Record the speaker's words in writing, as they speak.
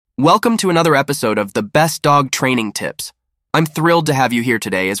Welcome to another episode of the Best Dog Training Tips. I'm thrilled to have you here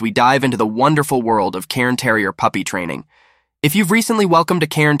today as we dive into the wonderful world of Cairn Terrier puppy training. If you've recently welcomed a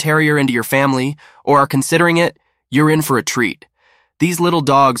Cairn Terrier into your family or are considering it, you're in for a treat. These little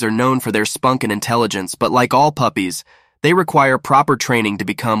dogs are known for their spunk and intelligence, but like all puppies, they require proper training to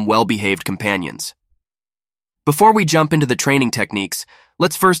become well-behaved companions. Before we jump into the training techniques,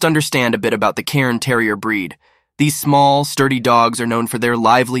 let's first understand a bit about the Cairn Terrier breed. These small, sturdy dogs are known for their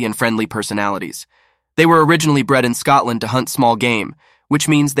lively and friendly personalities. They were originally bred in Scotland to hunt small game, which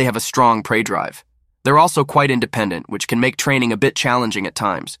means they have a strong prey drive. They're also quite independent, which can make training a bit challenging at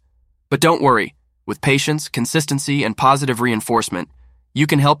times. But don't worry, with patience, consistency, and positive reinforcement, you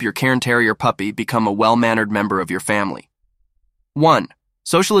can help your Cairn Terrier puppy become a well-mannered member of your family. 1.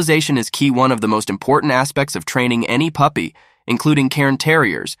 Socialization is key. One of the most important aspects of training any puppy, including Cairn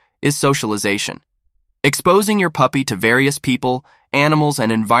Terriers, is socialization. Exposing your puppy to various people, animals,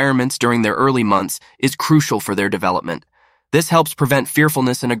 and environments during their early months is crucial for their development. This helps prevent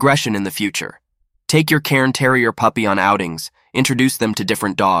fearfulness and aggression in the future. Take your Cairn Terrier puppy on outings, introduce them to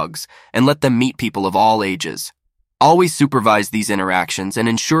different dogs, and let them meet people of all ages. Always supervise these interactions and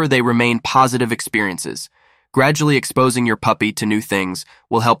ensure they remain positive experiences. Gradually exposing your puppy to new things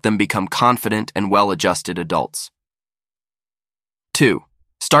will help them become confident and well-adjusted adults. 2.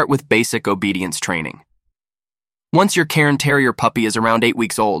 Start with basic obedience training. Once your Cairn Terrier puppy is around 8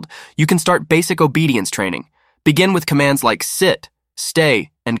 weeks old, you can start basic obedience training. Begin with commands like sit,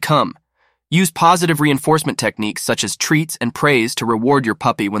 stay, and come. Use positive reinforcement techniques such as treats and praise to reward your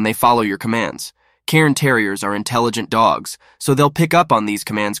puppy when they follow your commands. Cairn Terriers are intelligent dogs, so they'll pick up on these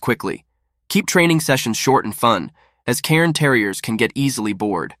commands quickly. Keep training sessions short and fun, as Cairn Terriers can get easily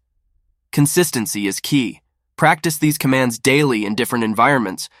bored. Consistency is key. Practice these commands daily in different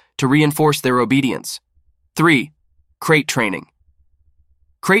environments to reinforce their obedience. 3. Crate training.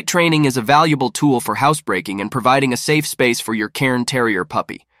 Crate training is a valuable tool for housebreaking and providing a safe space for your Cairn Terrier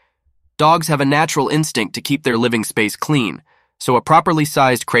puppy. Dogs have a natural instinct to keep their living space clean, so a properly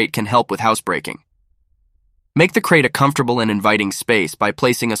sized crate can help with housebreaking. Make the crate a comfortable and inviting space by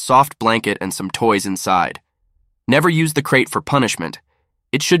placing a soft blanket and some toys inside. Never use the crate for punishment.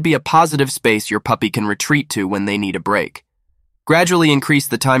 It should be a positive space your puppy can retreat to when they need a break. Gradually increase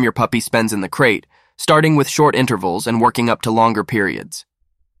the time your puppy spends in the crate, starting with short intervals and working up to longer periods.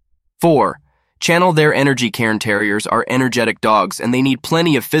 4. Channel their energy. Cairn Terriers are energetic dogs and they need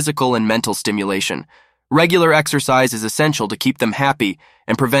plenty of physical and mental stimulation. Regular exercise is essential to keep them happy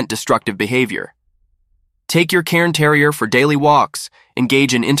and prevent destructive behavior. Take your Cairn Terrier for daily walks,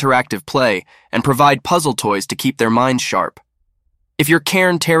 engage in interactive play, and provide puzzle toys to keep their minds sharp. If your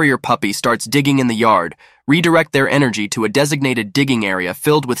Cairn Terrier puppy starts digging in the yard, redirect their energy to a designated digging area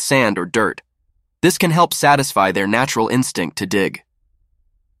filled with sand or dirt. This can help satisfy their natural instinct to dig.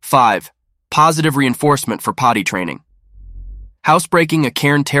 5. Positive reinforcement for potty training. Housebreaking a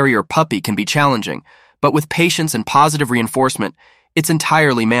Cairn Terrier puppy can be challenging, but with patience and positive reinforcement, it's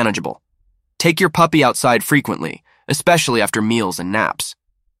entirely manageable. Take your puppy outside frequently, especially after meals and naps.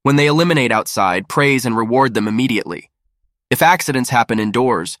 When they eliminate outside, praise and reward them immediately. If accidents happen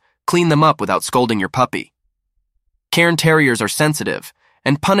indoors, clean them up without scolding your puppy. Cairn Terriers are sensitive,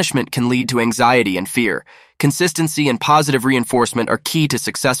 and punishment can lead to anxiety and fear. Consistency and positive reinforcement are key to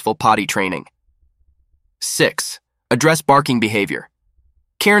successful potty training. 6. Address barking behavior.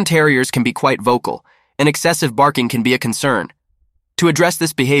 Cairn Terriers can be quite vocal, and excessive barking can be a concern. To address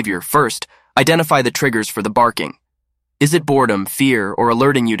this behavior, first, identify the triggers for the barking. Is it boredom, fear, or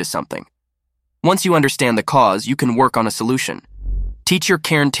alerting you to something? Once you understand the cause, you can work on a solution. Teach your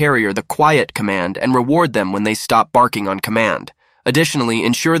Cairn Terrier the quiet command and reward them when they stop barking on command. Additionally,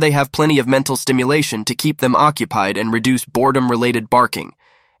 ensure they have plenty of mental stimulation to keep them occupied and reduce boredom-related barking.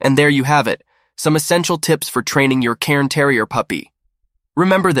 And there you have it, some essential tips for training your Cairn Terrier puppy.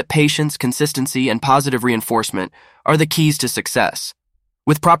 Remember that patience, consistency, and positive reinforcement are the keys to success.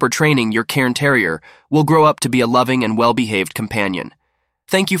 With proper training, your Cairn Terrier will grow up to be a loving and well-behaved companion.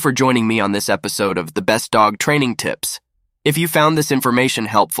 Thank you for joining me on this episode of the Best Dog Training Tips. If you found this information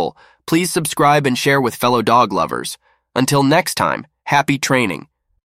helpful, please subscribe and share with fellow dog lovers. Until next time, happy training.